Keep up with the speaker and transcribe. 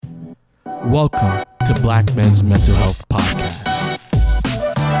Welcome to Black Men's Mental Health Podcast.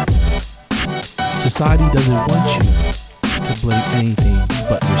 Society doesn't want you to blame anything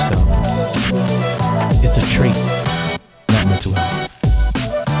but yourself. It's a trait, not mental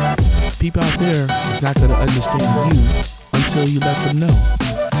health. People out there is not going to understand you until you let them know.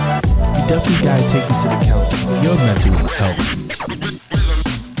 You definitely got to take into account your mental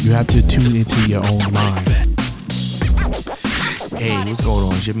health. You have to tune into your own mind. Hey, what's going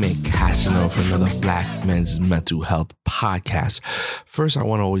on? It's your man Casino for another Black Men's Mental Health Podcast. First, I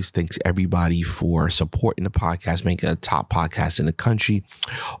want to always thank everybody for supporting the podcast, making it a top podcast in the country.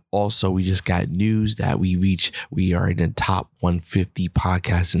 Also, we just got news that we are in the top 150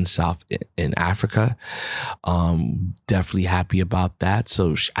 podcasts in Africa. Definitely happy about that.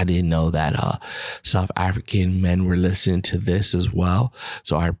 So I didn't know that South African men were listening to this as well.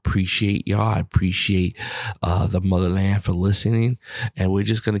 So I appreciate y'all. I appreciate the motherland for listening. And we're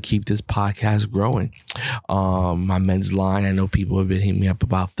just going to keep this podcast growing. My men's line, I know people have been hitting me up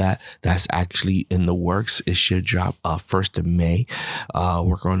about that. That's actually in the works. It should drop 1st of May.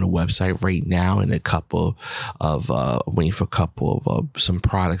 Working on the website right now and a couple of waiting for a couple of some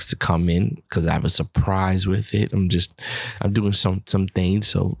products to come in because I have a surprise with it. I'm doing some things,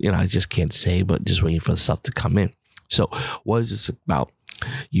 so I just can't say, but just waiting for the stuff to come in. So what is this about?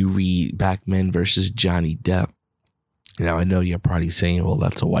 You read Black Men versus Johnny Depp. Now, I know you're probably saying, well,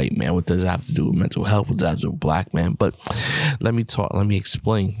 that's a white man. What does that have to do with mental health? What does that have to do with black man? But let me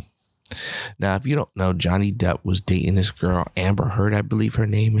explain. Now, if you don't know, Johnny Depp was dating this girl, Amber Heard, I believe her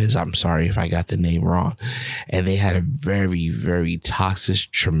name is. I'm sorry if I got the name wrong. And they had a very, very toxic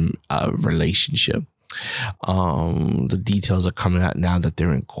relationship. The details are coming out now that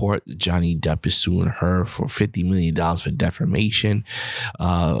they're in court. Johnny Depp is suing her for $50 million for defamation.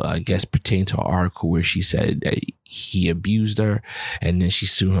 I guess pertaining to an article where she said that he abused her, and then she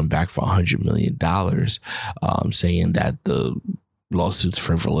sued him back for $100 million, saying that the lawsuit's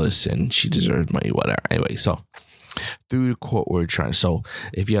frivolous and she deserves money, whatever. Anyway, so through the court we're trying. So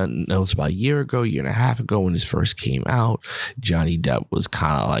if you know, it's about a year and a half ago when this first came out, Johnny Depp was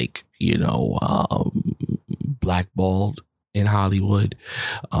kind of like, blackballed in Hollywood.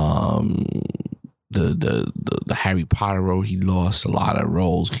 The Harry Potter role, he lost a lot of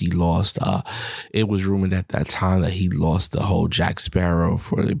roles. He lost, it was rumored at that time that he lost the whole Jack Sparrow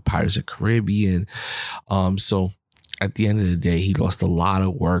for the Pirates of the Caribbean. So at the end of the day, he lost a lot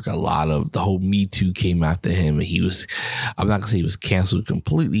of work. A lot of the whole Me Too came after him, and I'm not gonna say he was canceled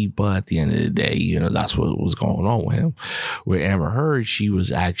completely, but at the end of the day, that's what was going on with him. Where Amber Heard, she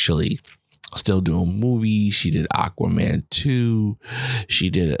was actually still doing movies. She did Aquaman 2.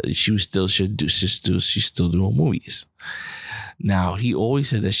 She's still doing movies. Now, he always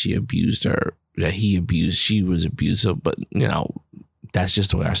said that she abused her, she was abusive, but that's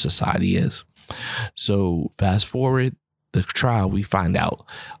just the way our society is. So fast forward the trial, we find out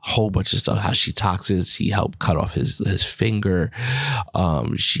a whole bunch of stuff, how she toxic. He helped cut off his finger.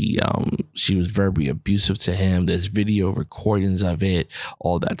 She was verbally abusive to him. There's video recordings of it,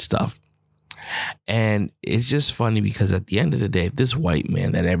 all that stuff. And it's just funny because at the end of the day, this white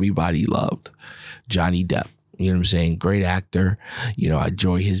man that everybody loved, Johnny Depp, you know what I'm saying? Great actor. I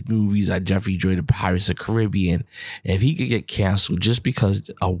enjoy his movies. I definitely enjoy the Pirates of the Caribbean. And if he could get canceled just because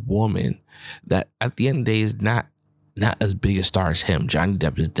a woman that at the end of the day is not as big a star as him, Johnny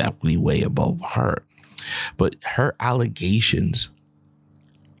Depp is definitely way above her. But her allegations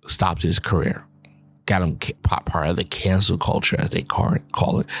stopped his career. Got him part of the cancel culture, as they call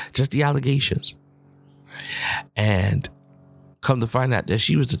it. Just the allegations. And come to find out that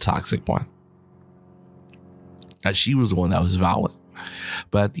she was the toxic one. That she was the one that was violent.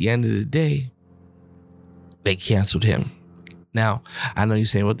 But at the end of the day, they canceled him. Now, I know you're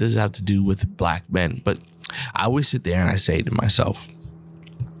saying, what does it have to do with black men? But I always sit there and I say to myself,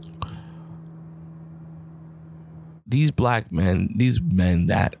 these black men, these men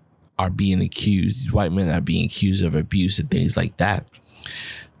that are being accused, these white men that are being accused of abuse and things like that,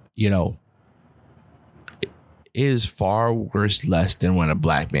 it is far worse less than when a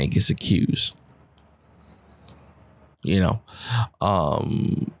black man gets accused.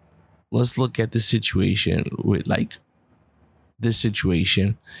 Let's look at the situation with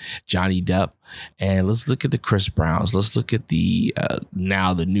Johnny Depp, and let's look at the Chris Browns. Let's look at the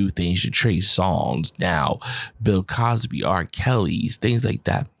now the new things, the Trey Songz, now Bill Cosby, R. Kelly's, things like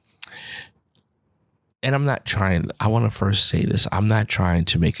that. And I want to first say this. I'm not trying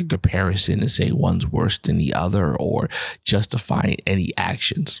to make a comparison and say one's worse than the other or justifying any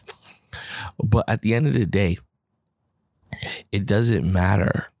actions. But at the end of the day, it doesn't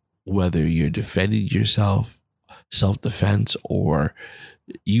matter whether you're defending yourself, self-defense, or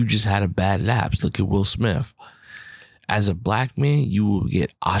you just had a bad lapse. Look at Will Smith. As a black man, you will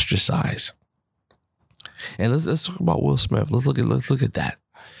get ostracized. And let's talk about Will Smith. Let's look at that.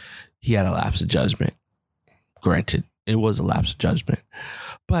 He had a lapse of judgment. Granted, it was a lapse of judgment.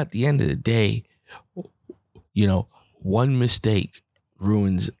 But at the end of the day, you know, one mistake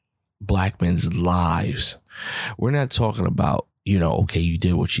ruins black men's lives. We're not talking about, you know, okay, you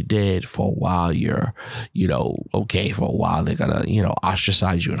did what you did for a while. You're, you know, okay, for a while they're gonna, you know,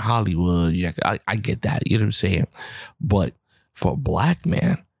 ostracize you in Hollywood. Yeah, I get that. You know what I'm saying? But for a black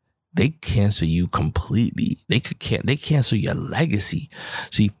man, they cancel you completely. They cancel your legacy.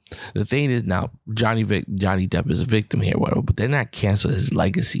 See, the thing is now, Johnny Depp is a victim here, whatever, but they're not canceling his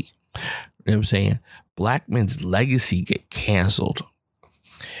legacy. You know what I'm saying? Black men's legacy get canceled.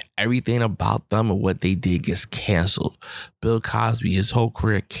 Everything about them and what they did gets canceled. Bill Cosby, his whole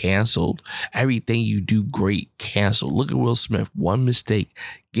career canceled. Everything you do great, canceled. Look at Will Smith. One mistake,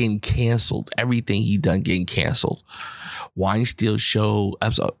 getting canceled. Everything he done getting canceled. Weinstein show,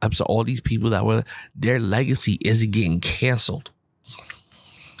 episode, all these people that were, their legacy isn't getting canceled.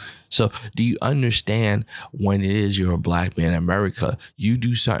 So do you understand when it is you're a black man in America, you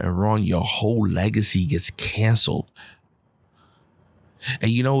do something wrong, your whole legacy gets canceled.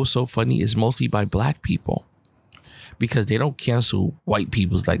 And you know what's so funny? It's mostly by black people because they don't cancel white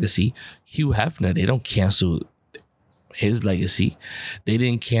people's legacy. Hugh Hefner, they don't cancel his legacy. They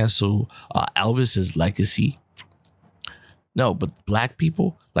didn't cancel Elvis's legacy. No, but black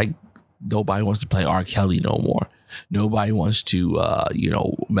people, like nobody wants to play R. Kelly no more. Nobody wants to,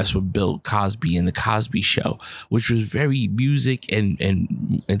 mess with Bill Cosby and the Cosby Show, which was very music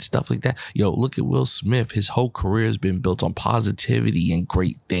and stuff like that. Look at Will Smith. His whole career has been built on positivity and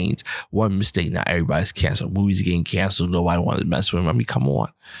great things. One mistake, not everybody's canceled. Movies getting canceled. Nobody wants to mess with him. I mean, come on.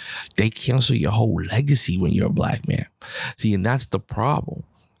 They cancel your whole legacy when you're a black man. See, and that's the problem.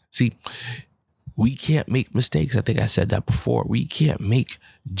 See, we can't make mistakes. I think I said that before. We can't make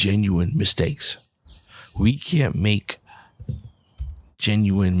genuine mistakes. We can't make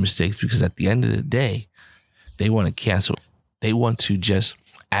genuine mistakes because at the end of the day, they want to cancel. They want to just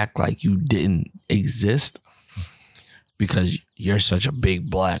act like you didn't exist because you're such a big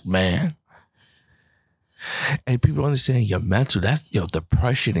black man. And people understand your mental, that's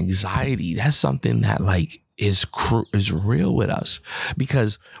depression, anxiety. That's something that is real with us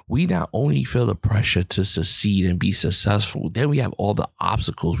because we not only feel the pressure to succeed and be successful, then we have all the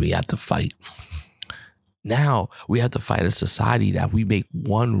obstacles we have to fight. Now we have to fight a society that we make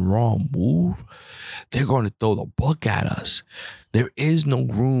one wrong move, they're going to throw the book at us. There is no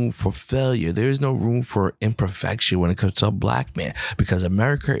room for failure. There is no room for imperfection when it comes to a black man because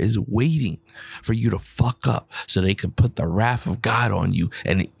America is waiting for you to fuck up so they can put the wrath of God on you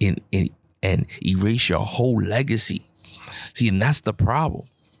and erase your whole legacy. See, and that's the problem.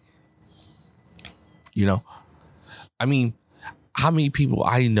 I mean, how many people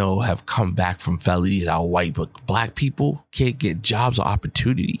I know have come back from felonies that are white, but black people can't get jobs or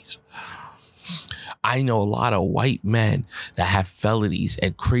opportunities? I know a lot of white men that have felonies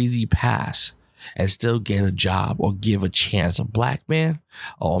and crazy past and still get a job or give a chance. A black man,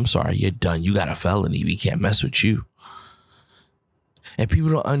 oh, I'm sorry, you're done. You got a felony. We can't mess with you. And people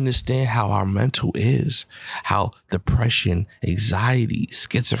don't understand how our mental is, how depression, anxiety,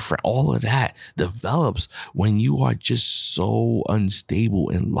 schizophrenia, all of that develops when you are just so unstable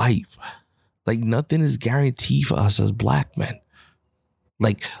in life. Like nothing is guaranteed for us as black men.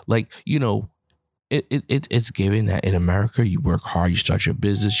 It's given that in America, you work hard, you start your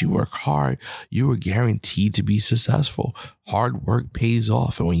business, you work hard, you are guaranteed to be successful. Hard work pays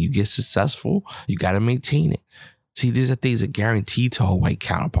off. And when you get successful, you got to maintain it. See, these are things that are guaranteed to our white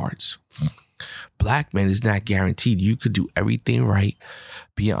counterparts. Black men is not guaranteed. You could do everything right,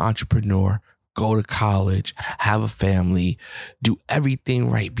 be an entrepreneur, go to college, have a family, do everything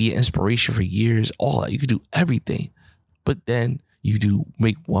right, be an inspiration for years, all that. You could do everything. But then you do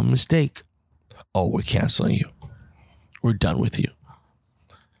make one mistake. Oh, we're canceling you. We're done with you.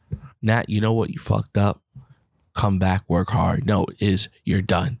 Not, you know what, you fucked up. Come back, work hard. No, you're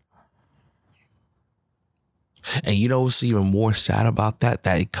done. And you know what's even more sad about that?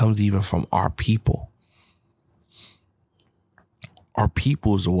 That it comes even from our people. Our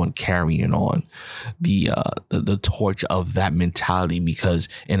people is the one carrying on the torch of that mentality because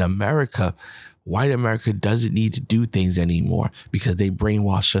in America, white America doesn't need to do things anymore because they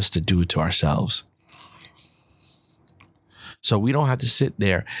brainwash us to do it to ourselves. So we don't have to sit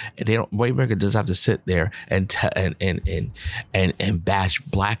there, and white America doesn't have to sit there and bash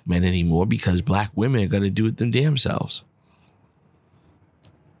black men anymore because black women are going to do it them damn selves.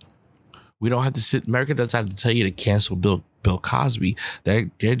 We don't have to sit. America doesn't have to tell you to cancel Bill Bill Cosby,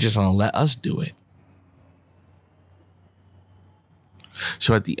 they're just gonna let us do it.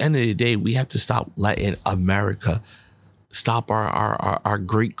 So at the end of the day, we have to stop letting America stop our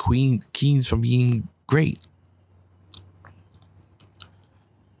great kings from being great.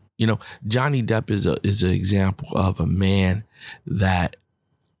 You know, Johnny Depp is an example of a man that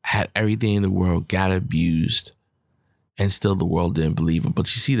had everything in the world, got abused, and still the world didn't believe him. But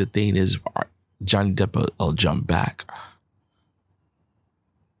you see, the thing is, Johnny Depp will jump back.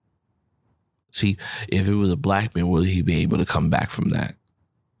 See, if it was a black man, will he be able to come back from that?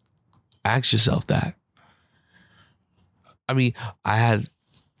 Ask yourself that. I mean, I'm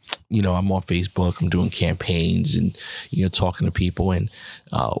on Facebook, I'm doing campaigns and, talking to people, and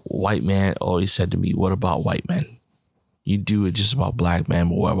white man always said to me, what about white men? You do it just about black men,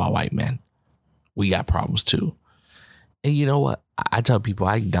 but what about white men? We got problems too. And you know what? I tell people,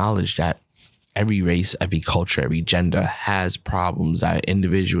 I acknowledge that every race, every culture, every gender has problems that are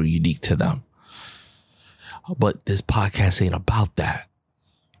individual, unique to them. But this podcast ain't about that.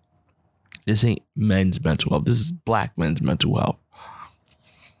 This ain't men's mental health. This is black men's mental health.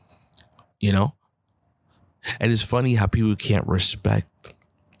 And it's funny how people can't respect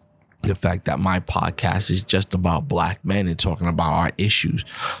the fact that my podcast is just about black men and talking about our issues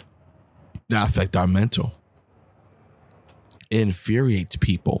that affect our mental. It infuriates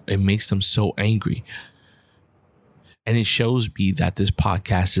people. It makes them so angry. And it shows me that this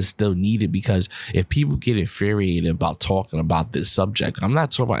podcast is still needed, because if people get infuriated about talking about this subject, I'm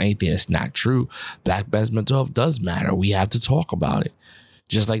not talking about anything that's not true. Black men's mental health does matter. We have to talk about it.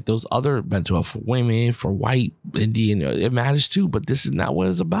 Just like those other mental health for women, for white, Indian, it matters too. But this is not what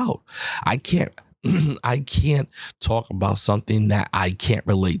it's about. I can't talk about something that I can't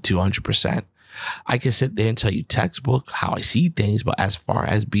relate to 100%. I can sit there and tell you textbook how I see things, but as far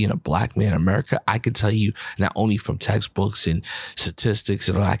as being a black man in America, I can tell you not only from textbooks and statistics,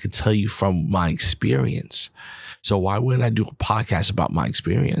 and I can tell you from my experience. So why wouldn't I do a podcast about my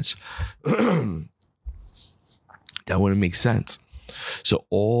experience? That wouldn't make sense. So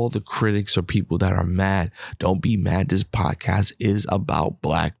all the critics or people that are mad, don't be mad. This podcast is about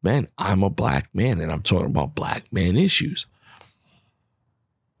black men. I'm a black man and I'm talking about black man issues.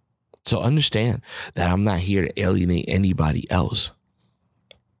 So understand that I'm not here to alienate anybody else.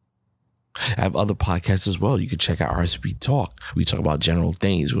 I have other podcasts as well. You can check out RSP Talk. We talk about general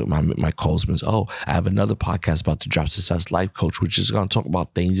things with my Colesmans. I have another podcast about the Drop Success Life Coach, which is going to talk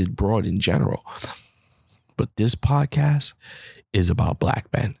about things in broad in general. But this podcast is about black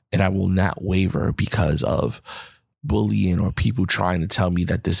men, and I will not waver because of bullying or people trying to tell me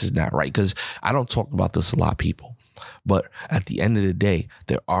that this is not right, because I don't talk about this a lot, people. But at the end of the day,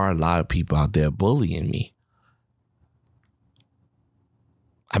 there are a lot of people out there bullying me.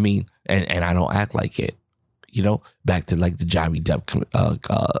 I mean, and I don't act like it. Back to like the Johnny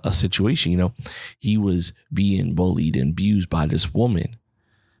Depp situation, he was being bullied and abused by this woman,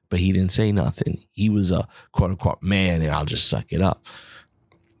 but he didn't say nothing. He was a quote unquote man, and I'll just suck it up.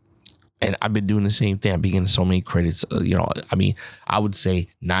 And I've been doing the same thing. I've been getting so many credits. I would say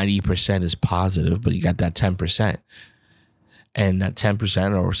 90% is positive, but you got that 10%. And that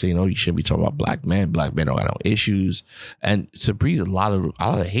 10% are saying, you should be talking about black men. Black men don't have no issues. And to breathe, a lot of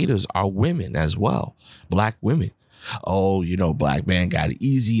the haters are women as well. Black women. Black men got it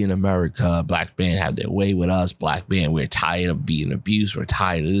easy in America. Black men have their way with us. Black men, we're tired of being abused. We're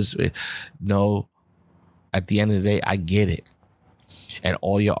tired of this. No, at the end of the day, I get it. And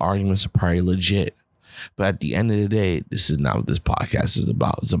all your arguments are probably legit. But at the end of the day, this is not what this podcast is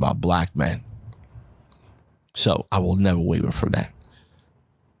about. It's about black men. So I will never waver from that.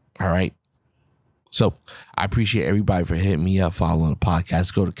 All right. So I appreciate everybody for hitting me up, following the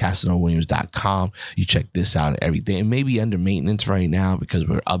podcast. Go to CasanoWilliams.com. You check this out and everything. It may be under maintenance right now because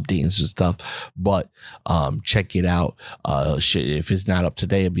we're updating some stuff, but check it out. If it's not up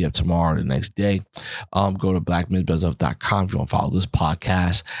today, it'll be up tomorrow or the next day. Go to blackmensbeststuff.com if you want to follow this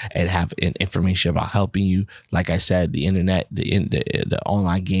podcast and have information about helping you. Like I said, the internet, the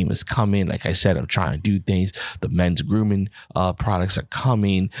online game is coming. Like I said, I'm trying to do things. The men's grooming products are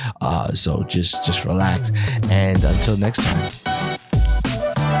coming. So just relax. And until next time.